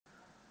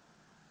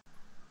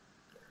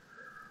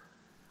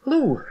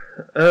Hello,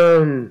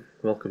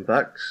 welcome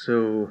back.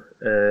 So,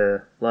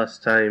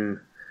 last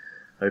time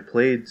I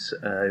played,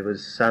 I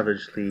was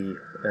savagely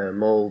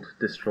mauled,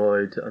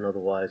 destroyed, and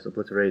otherwise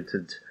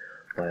obliterated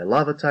by a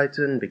lava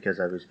titan because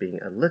I was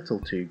being a little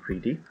too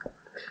greedy.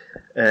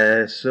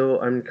 So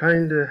I'm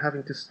kinda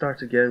having to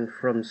start again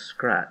from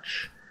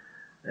scratch.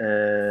 I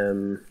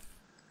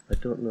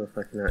don't know if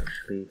I can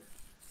actually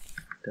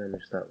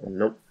damage that one.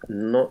 Nope,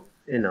 not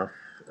enough,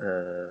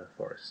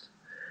 forest.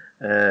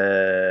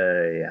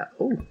 Yeah.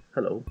 Oh,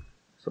 hello.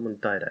 Someone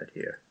died out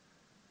here.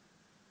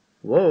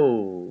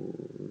 Whoa,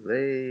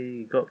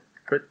 they got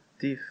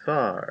pretty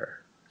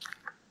far.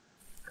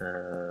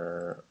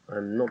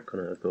 I'm not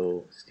gonna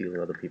go stealing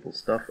other people's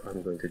stuff.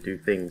 I'm going to do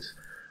things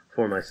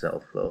for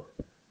myself, though.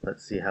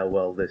 Let's see how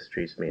well this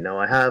treats me. Now,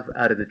 I have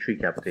added the tree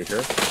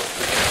capitator,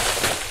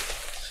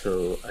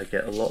 so I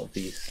get a lot of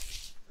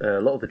these,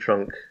 a lot of the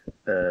trunk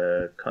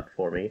cut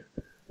for me.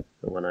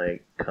 But when I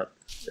cut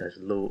as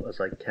low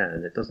as I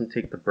can, it doesn't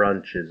take the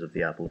branches of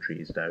the apple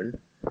trees down.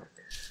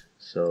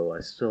 So I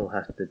still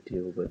have to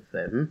deal with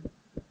them.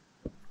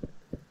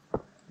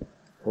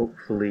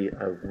 Hopefully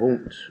I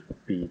won't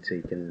be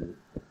taken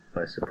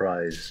by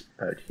surprise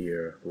out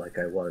here like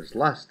I was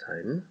last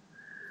time.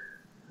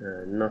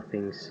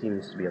 Nothing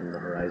seems to be on the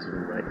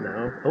horizon right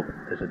now. Oh,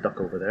 there's a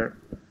duck over there.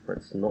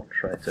 Let's not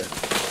try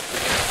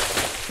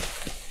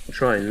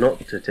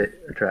not to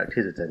attract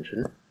his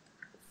attention.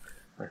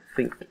 I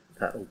think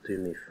that'll do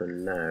me for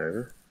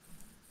now.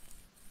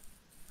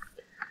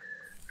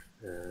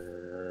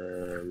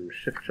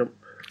 Shift jump,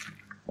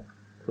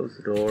 close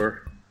the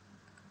door.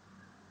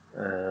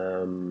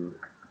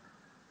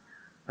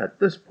 At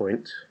this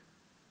point,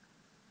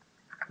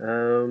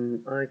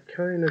 I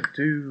kind of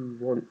do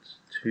want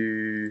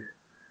to.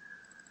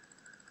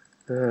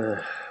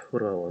 What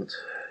do I want?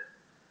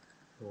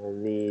 I'll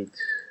need.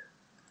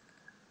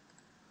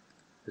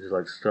 This is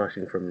like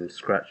starting from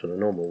scratch on a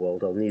normal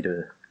world. I'll need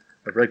a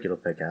regular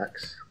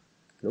pickaxe.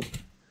 Nope.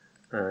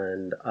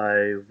 And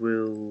I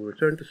will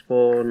return to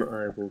spawn.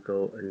 I will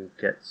go and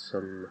get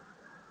some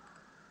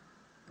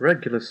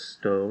regular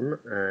stone,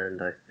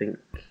 and I think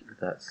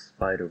that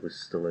spider was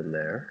still in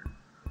there.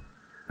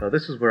 Now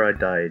this is where I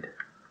died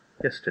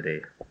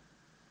yesterday,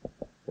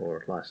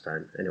 or last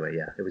time. Anyway,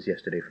 yeah, it was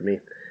yesterday for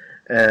me.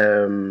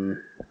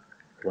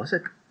 Was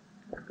it?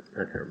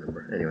 I can't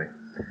remember. Anyway,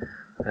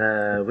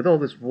 with all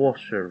this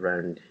water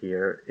around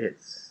here,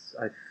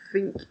 I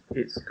think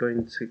it's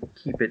going to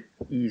keep it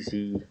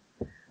easy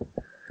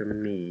for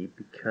me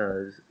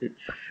because it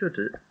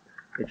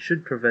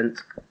should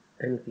prevent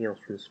anything else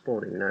from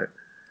spawning. Now,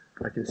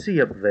 I can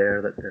see up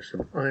there that there's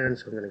some iron,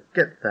 so I'm going to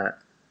get that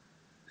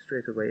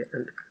straight away.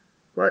 And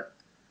what?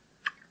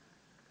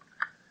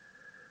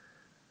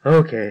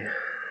 Okay.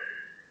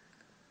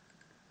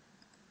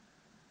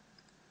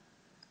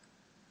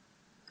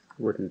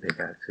 Wooden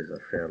pickaxes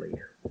are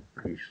fairly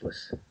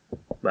useless.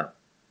 Well,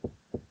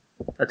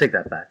 I take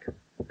that back.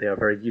 They are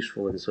very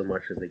useful in so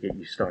much as they get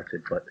you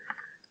started, but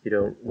you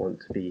don't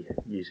want to be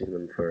using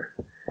them for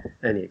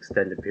any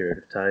extended period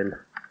of time.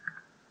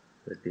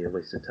 It would be a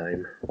waste of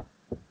time.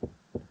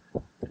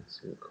 Get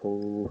some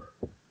coal.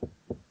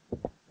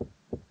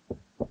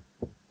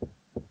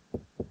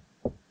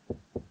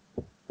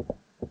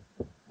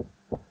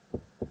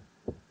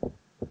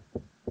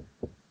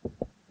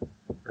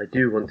 I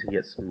do want to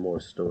get some more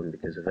stone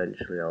because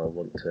eventually I'll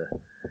want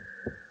to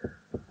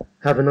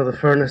have another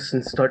furnace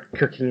and start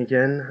cooking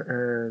again,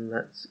 and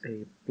that's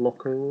a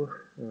blocko.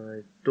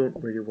 I don't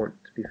really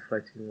want to be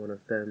fighting one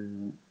of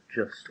them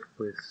just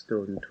with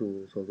stone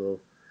tools,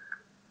 although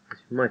as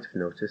you might have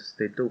noticed,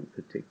 they don't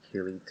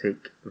particularly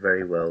take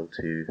very well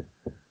to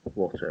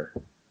water.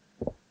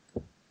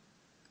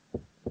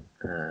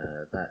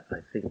 That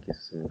I think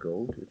is some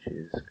gold, which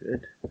is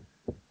good.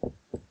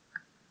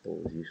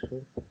 Always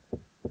useful.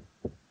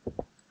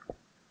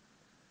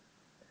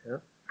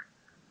 Yeah.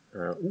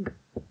 Ooh,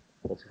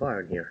 lots of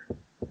iron here.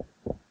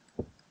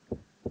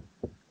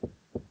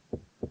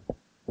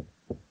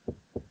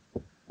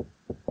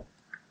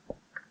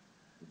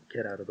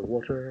 Get out of the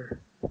water.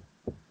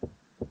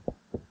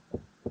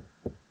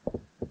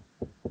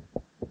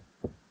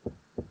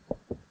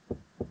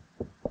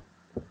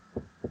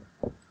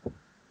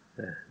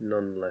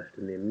 None left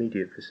in the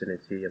immediate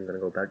vicinity. I'm going to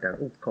go back down.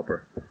 Oh,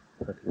 copper.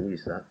 I can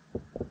use that.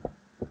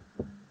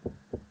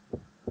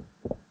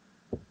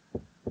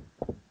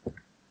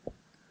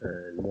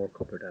 And more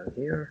copper down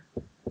here.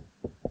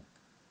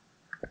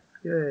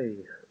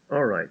 Yay.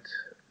 Alright.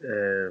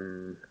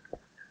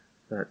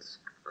 That's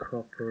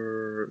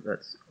copper.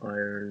 That's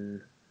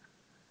iron.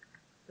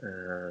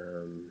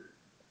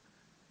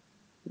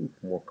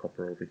 More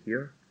copper over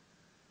here.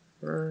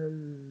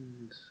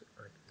 And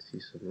I can see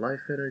some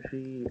life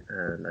energy,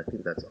 and I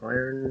think that's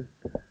iron.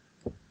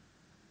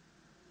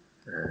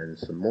 And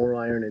some more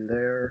iron in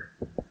there.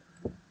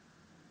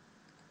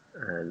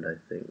 And I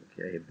think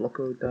a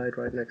blocko died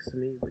right next to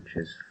me, which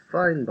is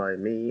fine by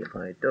me.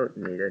 I don't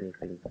need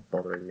anything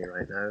bothering me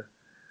right now.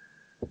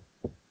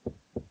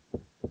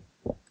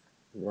 The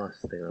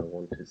last thing I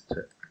want is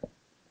to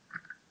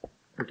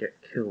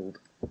get killed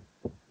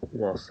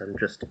whilst I'm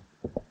just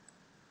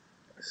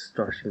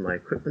starting my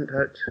equipment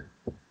out.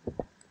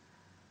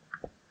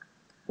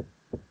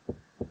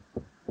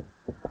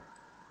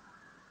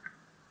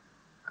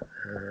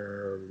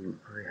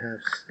 I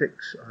have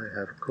sticks, I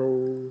have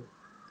coal.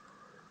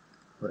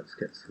 Let's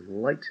get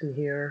some light in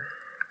here.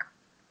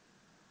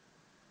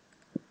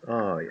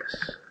 Oh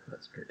yes,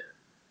 that's good.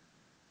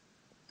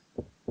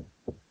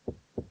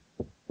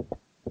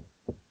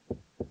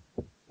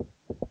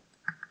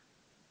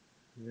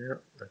 Yeah,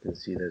 I can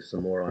see there's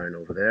some more iron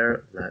over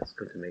there. That's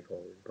going to make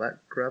all the black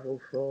gravel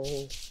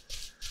fall.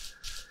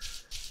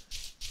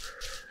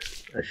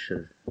 I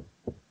should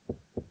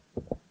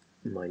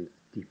mine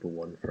the deeper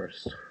one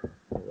first.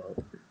 Oh well,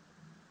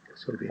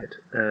 so be it.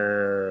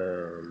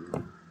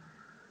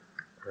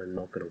 I'm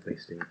not going to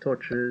waste any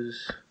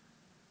torches.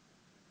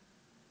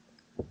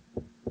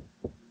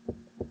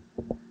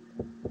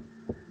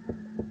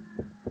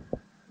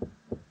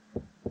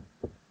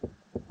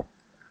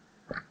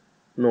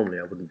 Normally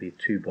I wouldn't be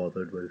too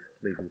bothered with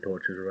leaving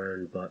torches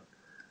around, but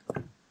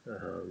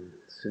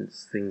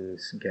since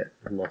things get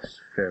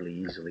lost fairly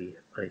easily,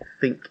 I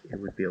think it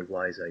would be a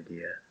wise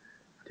idea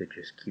to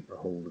just keep a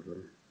hold of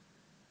them.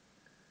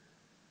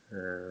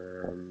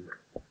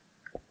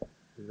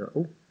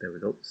 Oh, there we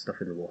go,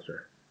 stuff in the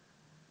water.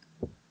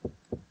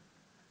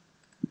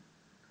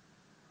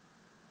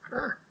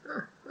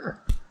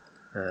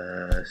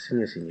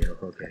 Senor,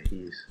 okay,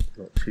 he's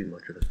not too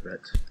much of a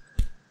threat.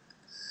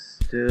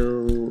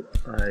 Still,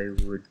 I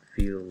would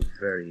feel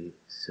very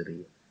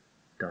silly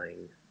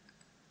dying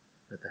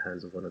at the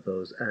hands of one of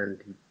those,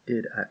 and he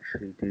did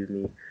actually do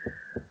me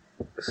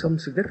some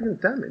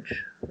significant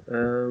damage.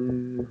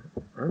 I'm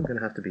going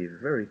to have to be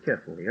very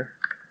careful here.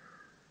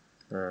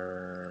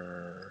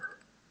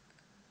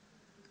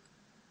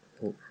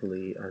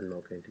 Hopefully I'm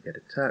not going to get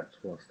attacked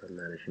whilst I'm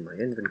managing my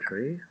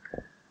inventory.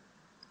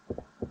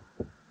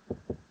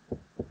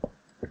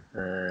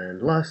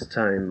 And last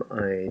time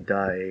I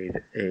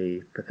died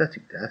a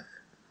pathetic death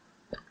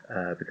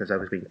because I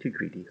was being too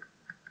greedy.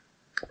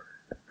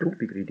 Don't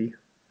be greedy.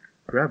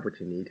 Grab what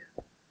you need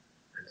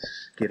and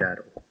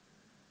skedaddle.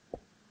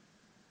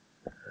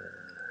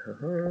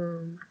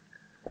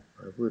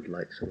 I would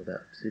like some of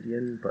that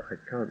obsidian, but I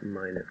can't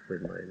mine it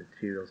with my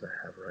materials I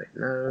have right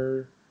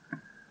now.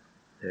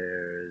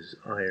 There's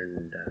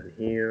iron down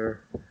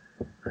here.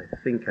 I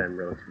think I'm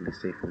relatively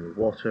safe in the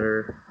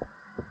water.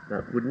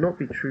 That would not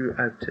be true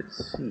out at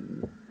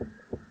sea.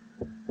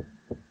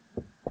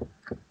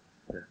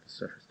 I have to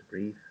surface to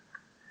breathe.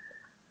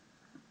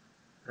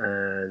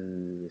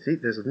 And you see,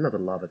 there's another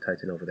lava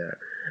titan over there.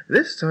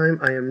 This time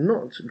I am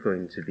not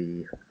going to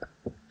be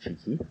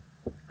cheeky.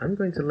 I'm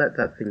going to let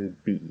that thing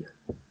be.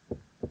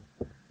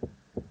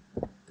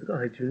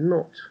 I do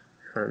not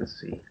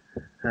fancy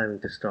having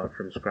to start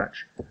from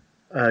scratch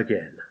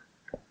again.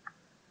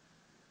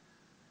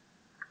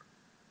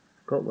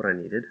 Got what I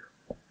needed.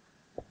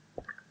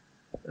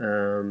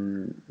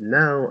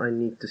 Now I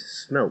need to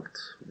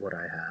smelt what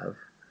I have,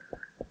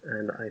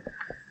 and I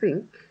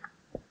think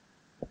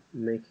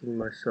making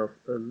myself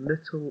a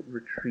little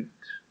retreat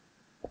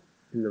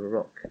in the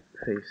rock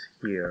face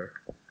here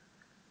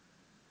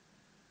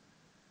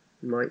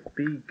might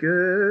be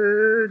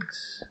good.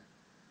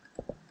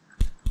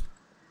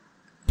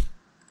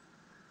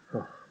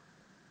 Oh.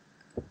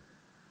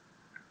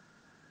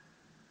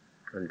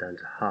 I'm down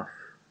to half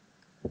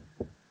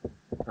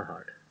a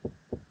heart.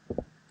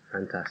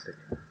 Fantastic.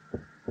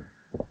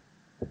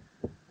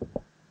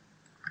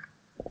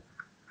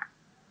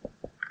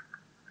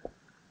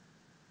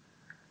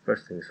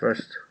 First things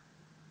first,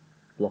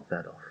 block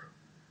that off.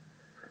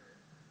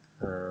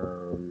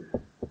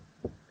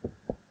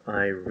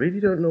 I really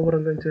don't know what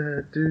I'm going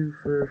to do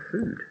for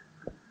food,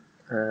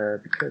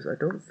 because I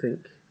don't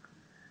think,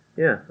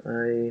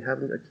 I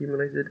haven't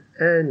accumulated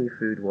any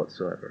food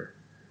whatsoever.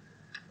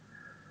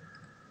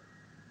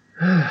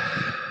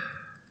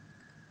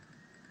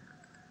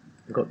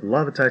 I've got the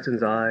Lava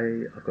Titan's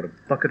Eye, I've got a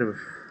bucket of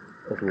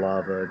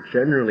lava,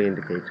 generally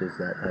indicators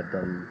that I've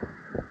done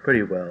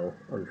pretty well.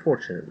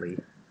 Unfortunately,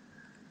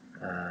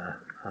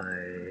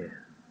 I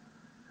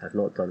have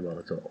not done well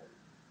at all.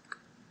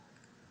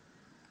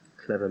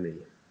 Clever me.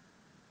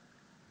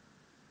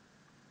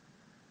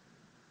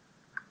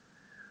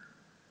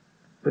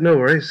 But no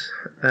worries,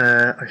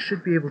 I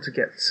should be able to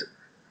get,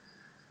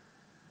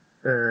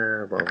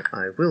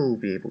 I will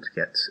be able to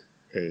get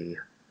a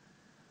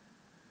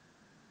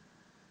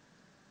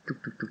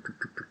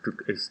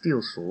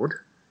steel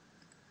sword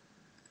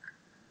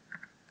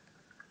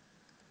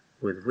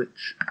with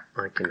which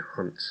I can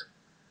hunt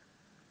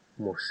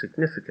more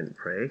significant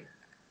prey,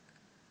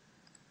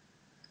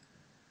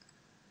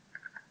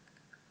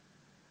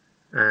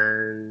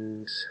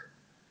 and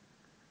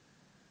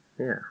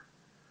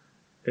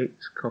 8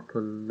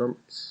 copper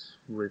lumps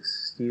with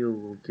steel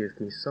will give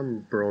me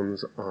some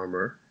bronze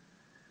armor,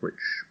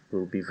 which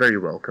will be very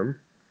welcome.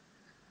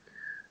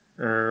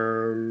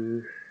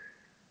 And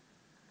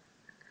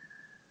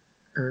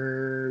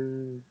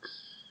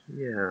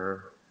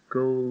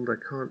gold I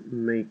can't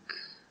make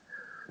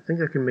I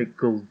think I can make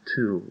gold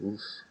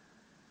tools,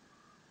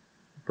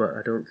 but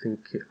I don't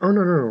think... Oh,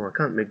 no, I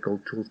can't make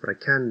gold tools, but I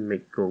can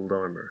make gold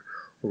armor.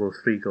 Although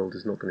 3 gold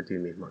is not going to do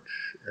me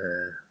much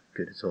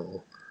good at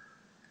all.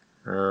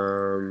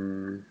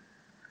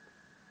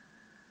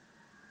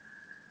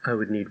 I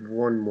would need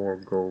 1 more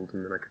gold,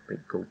 and then I could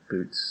make gold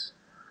boots.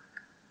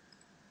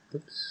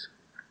 Oops,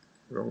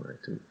 wrong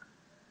item.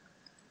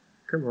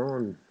 Come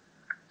on.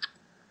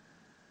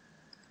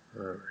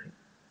 Alright.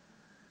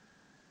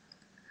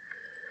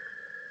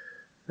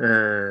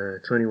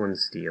 21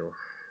 steel.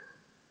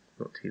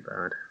 Not too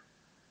bad.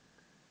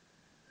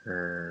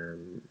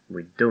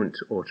 We don't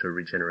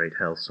auto-regenerate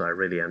health, so I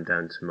really am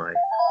down to my...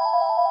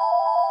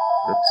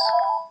 Oops.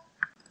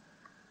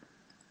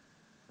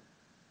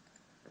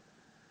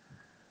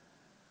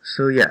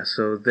 So yeah,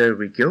 so there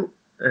we go.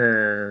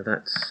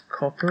 That's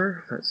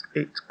copper. That's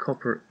 8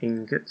 copper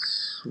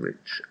ingots,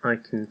 which I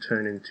can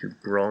turn into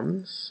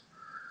bronze.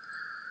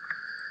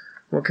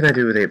 What can I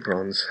do with 8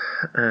 bronze?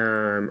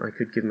 I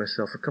could give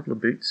myself a couple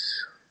of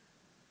boots.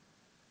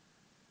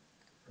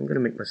 I'm going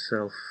to make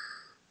myself...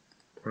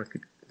 Or I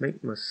could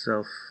make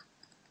myself...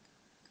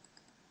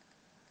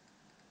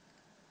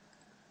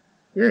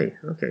 Yay,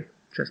 okay,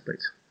 chest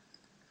plates.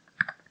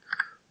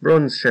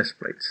 Bronze chest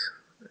plates.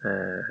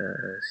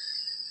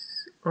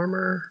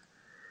 Armor.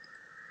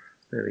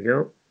 There we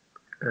go.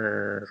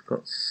 I've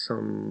got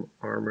some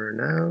armor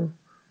now.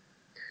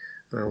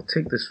 I'll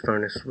take this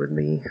furnace with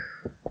me.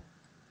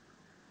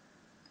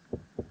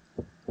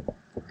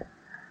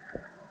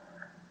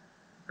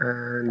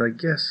 And I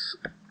guess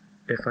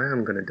if I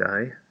am going to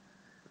die,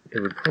 it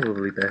would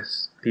probably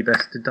be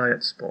best to die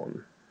at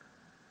spawn.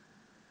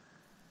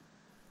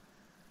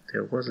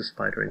 There was a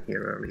spider in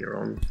here earlier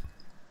on.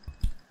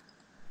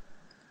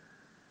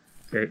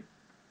 Okay.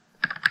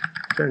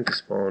 Turn to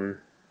spawn.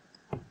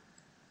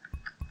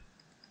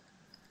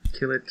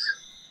 Kill it.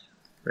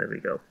 There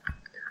we go.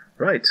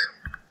 Right.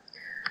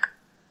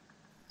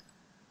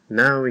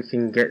 Now we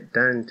can get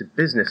down to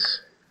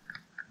business.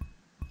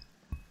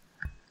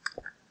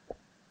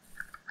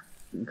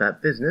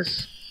 That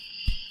business,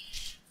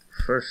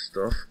 first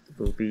off,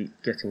 will be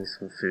getting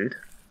some food.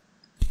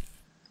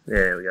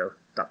 There we go.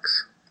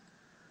 Ducks.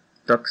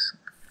 Ducks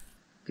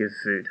give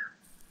food.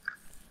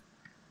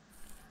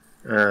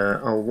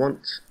 I'll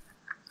want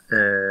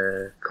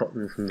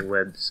cotton from the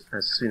webs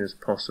as soon as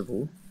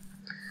possible,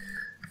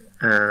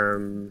 but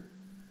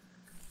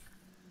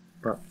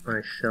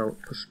I shall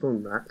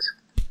postpone that.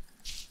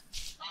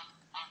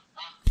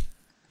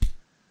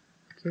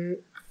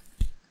 Okay.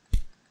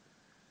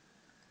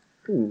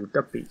 Ooh,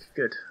 duck beak,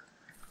 good.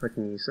 I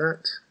can use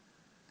that.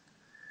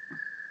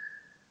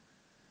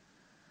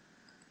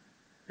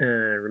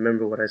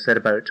 Remember what I said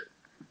about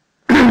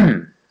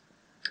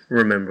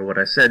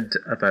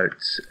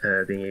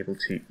being able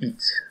to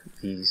eat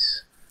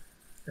these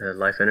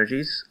life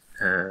energies.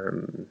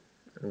 I'm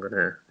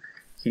gonna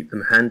keep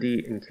them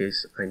handy in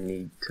case I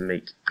need to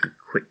make a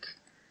quick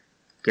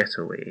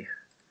getaway.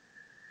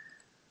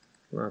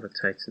 Lava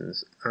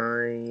Titan's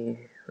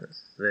Eye,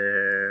 that's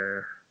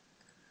there.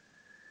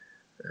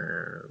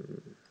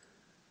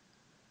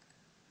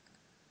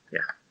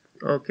 Yeah,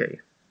 okay.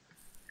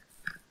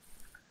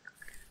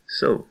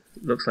 So,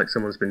 looks like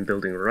someone's been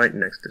building right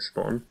next to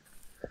spawn.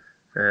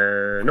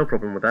 No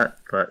problem with that,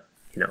 but,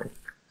 you know,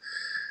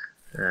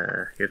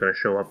 you're going to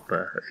show up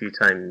a few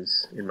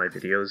times in my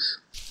videos.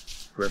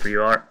 Whoever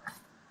you are,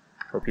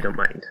 hope you don't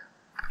mind.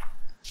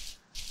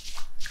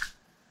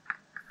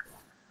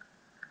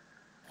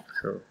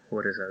 So,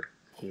 what is out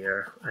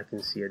here? I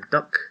can see a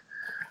duck.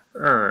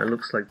 Ah, it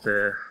looks like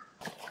the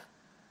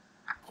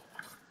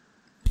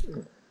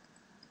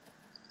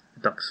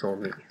duck saw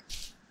me.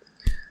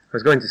 I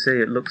was going to say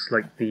it looks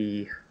like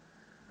the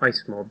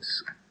ice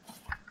mobs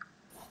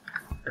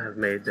have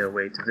made their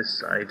way to this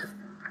side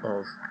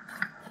of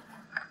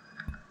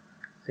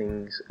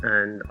things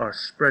and are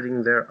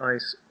spreading their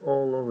ice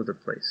all over the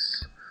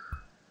place.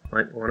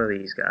 Like one of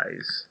these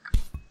guys.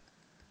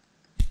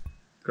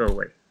 Go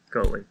away,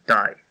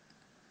 die.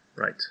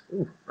 Right,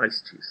 ooh,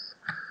 ice tooth.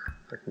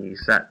 I can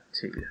use that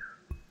too.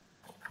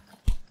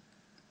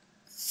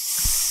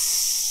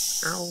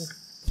 Ow.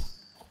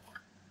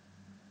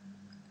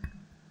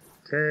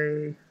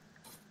 Okay.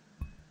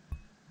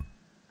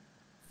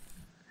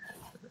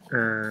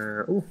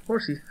 Oh,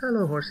 horsey.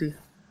 Hello, horsey.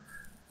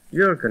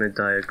 You're gonna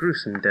die a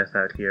gruesome death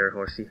out here,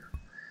 horsey.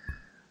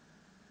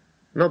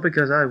 Not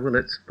because I will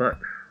it, but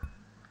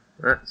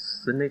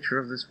that's the nature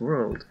of this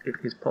world. It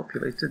is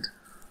populated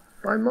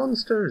by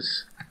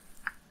monsters.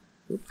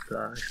 Oops,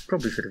 I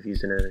probably should have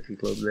used an energy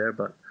globe there,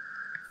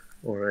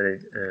 or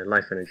a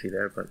life energy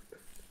there, but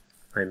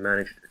I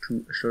managed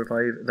to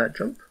survive that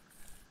jump.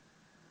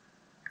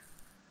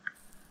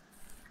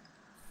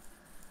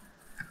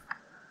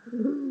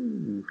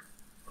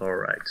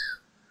 Alright.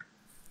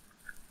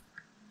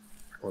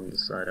 On the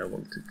side I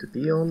wanted to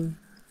be on.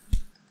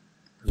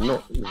 I'm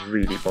not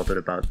really bothered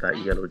about that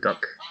yellow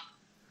duck.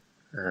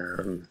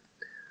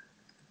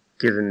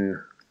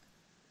 Given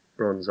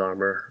bronze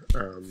armor,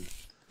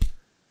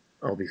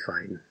 I'll be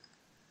fine.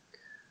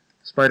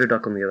 Spider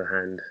duck, on the other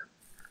hand,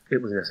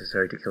 it was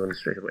necessary to kill him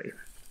straight away.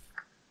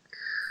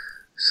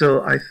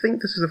 So I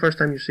think this is the first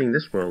time you're seeing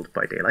this world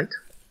by daylight,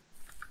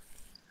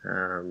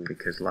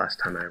 because last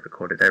time I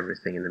recorded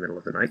everything in the middle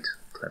of the night.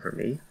 Clever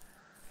me.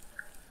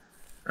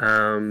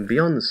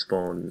 Beyond the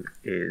spawn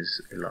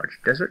is a large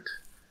desert.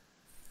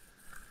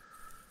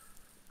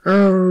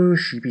 Oh,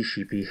 sheepy,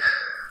 sheepy.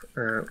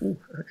 Ooh,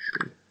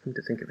 actually, come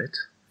to think of it,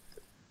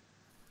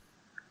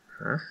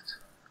 I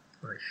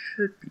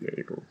should be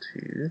able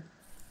to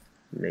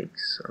make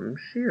some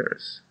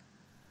shears.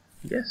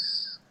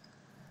 Yes.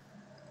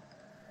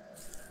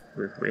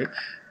 With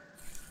which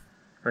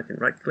I can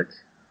right click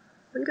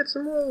and get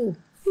some wool.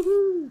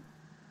 Woohoo!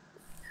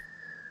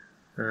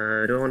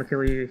 Do I want to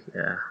kill you?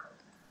 Yeah.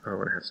 I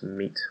want to have some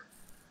meat.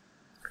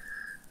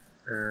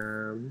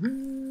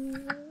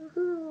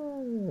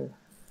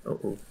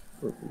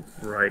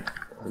 Right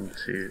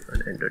onto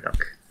an ender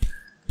duck.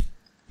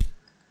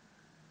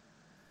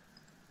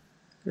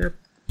 Yep.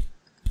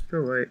 Go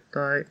away.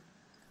 Die.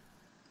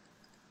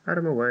 Out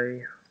of my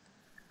way.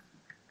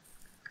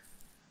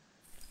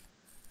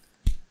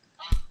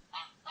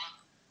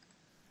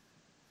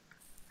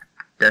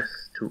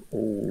 Death to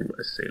all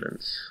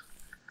assailants.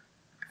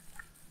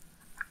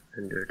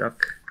 Ender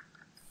duck.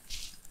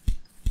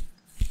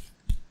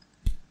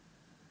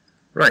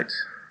 Right.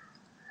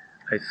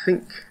 I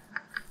think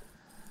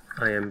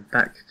I am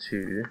back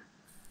to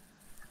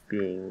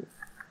being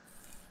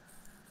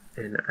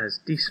in as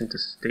decent a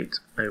state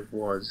I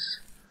was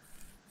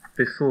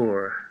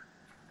before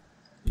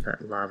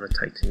that lava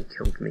titan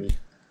killed me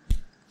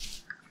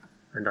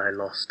and I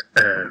lost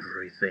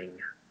everything.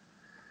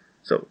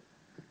 So,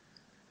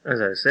 as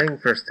I was saying,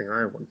 first thing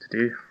I want to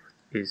do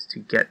is to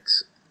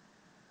get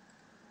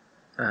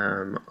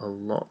a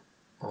lot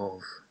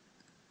of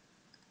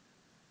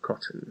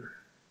cotton.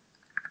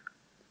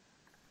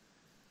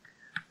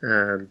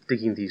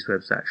 Digging these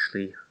webs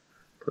actually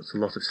puts a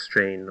lot of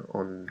strain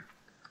on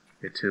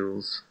your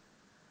tools.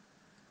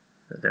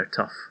 They're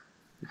tough.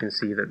 You can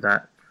see that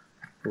that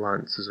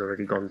lance has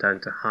already gone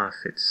down to half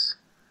its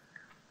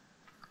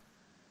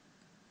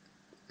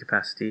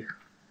capacity.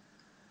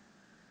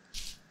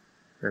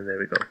 And there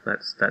we go.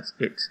 That's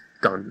it.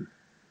 Done.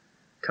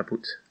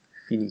 Kaput.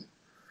 Fini.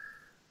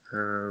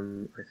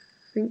 I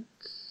think...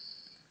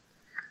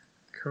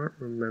 can't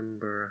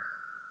remember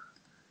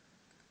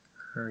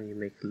how you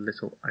make a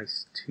little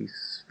ice tooth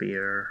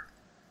spear.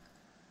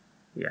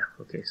 Yeah,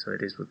 okay, so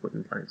it is with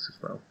wooden planks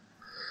as well.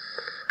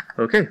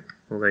 Okay,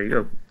 well there you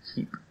go.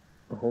 Keep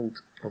a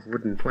hold of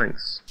wooden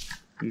planks.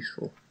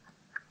 Useful.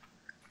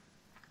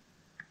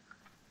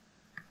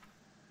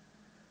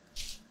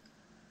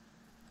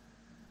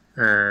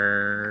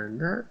 And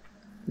that...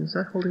 is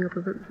that holding up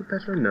a bit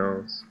better?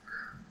 No, it's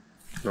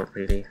not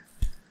really.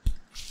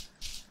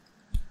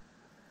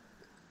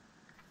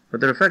 But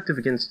they're effective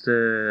against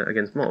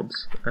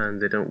mobs, and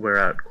they don't wear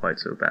out quite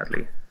so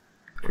badly.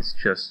 It's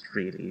just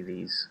really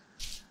these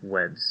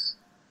webs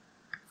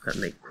that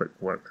make quick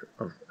work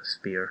of a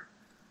spear.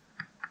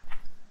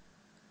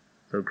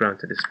 Though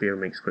granted, a spear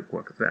makes quick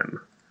work of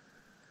them.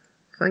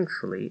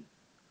 Thankfully,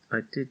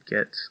 I did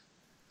get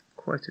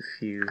quite a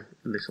few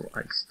little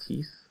ice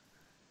teeth,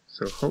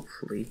 so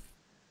hopefully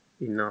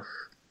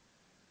enough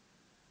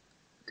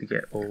to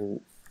get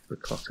all the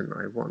cotton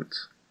I want.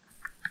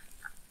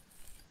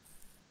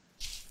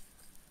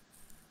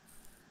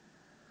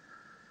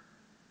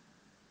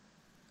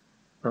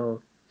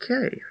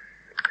 Okay,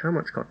 how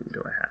much cotton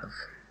do I have?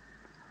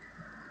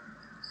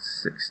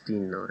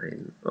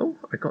 69. Oh,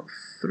 I got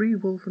 3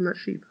 wool from that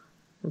sheep.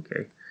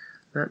 Okay,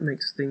 that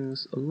makes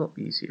things a lot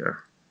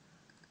easier.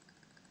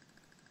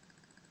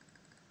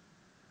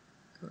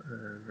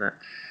 That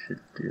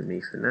should do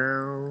me for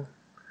now.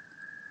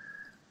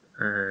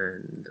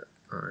 And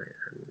I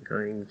am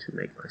going to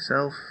make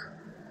myself...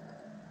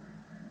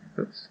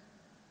 oops.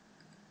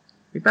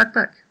 A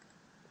backpack!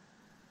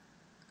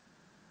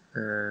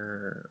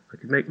 I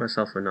could make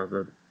myself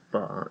another,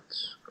 but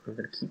I'm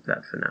going to keep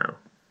that for now.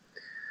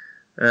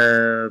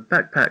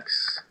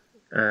 Backpacks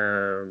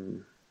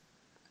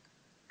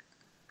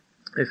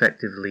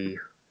effectively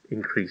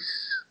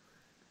increase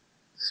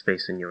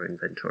space in your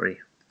inventory.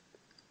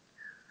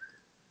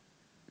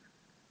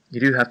 You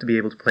do have to be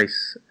able to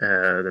place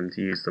them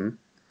to use them,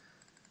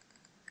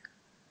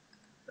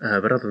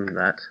 but other than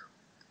that,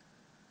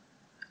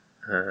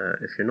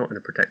 if you're not in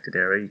a protected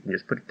area, you can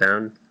just put it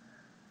down,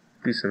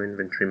 do some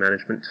inventory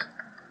management,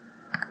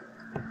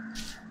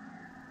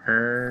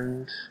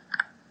 and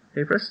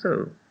hey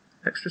presto,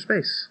 extra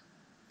space.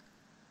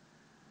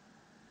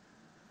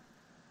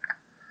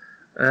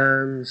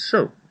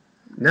 So,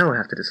 now I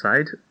have to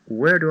decide,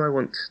 where do I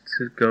want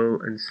to go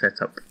and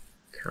set up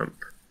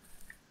camp?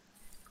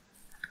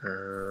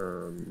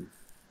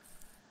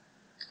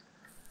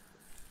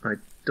 I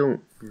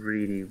don't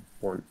really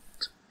want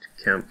to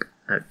camp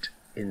out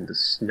in the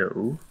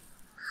snow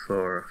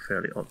for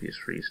fairly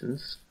obvious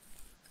reasons.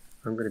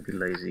 I'm going to be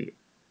lazy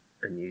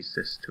and use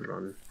this to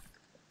run.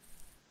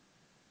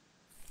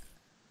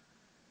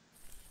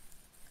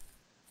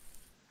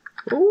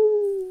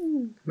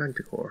 Oh,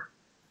 manticore.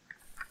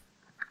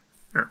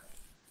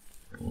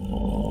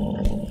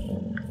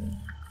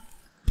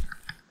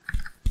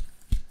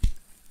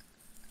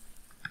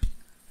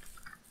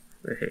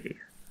 the hay.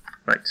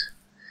 Right.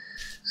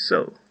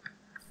 So,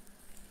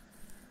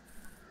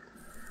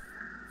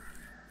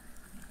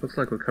 looks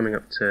like we're coming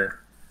up to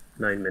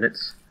 9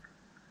 minutes,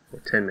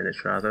 or 10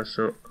 minutes rather,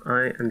 so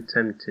I am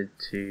tempted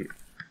to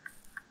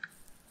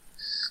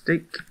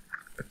stake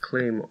a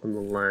claim on the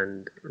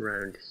land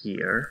around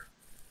here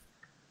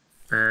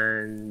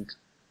and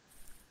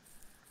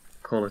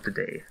call it a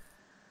day.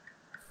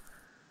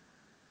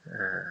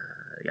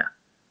 Yeah.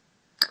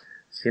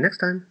 See you next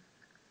time.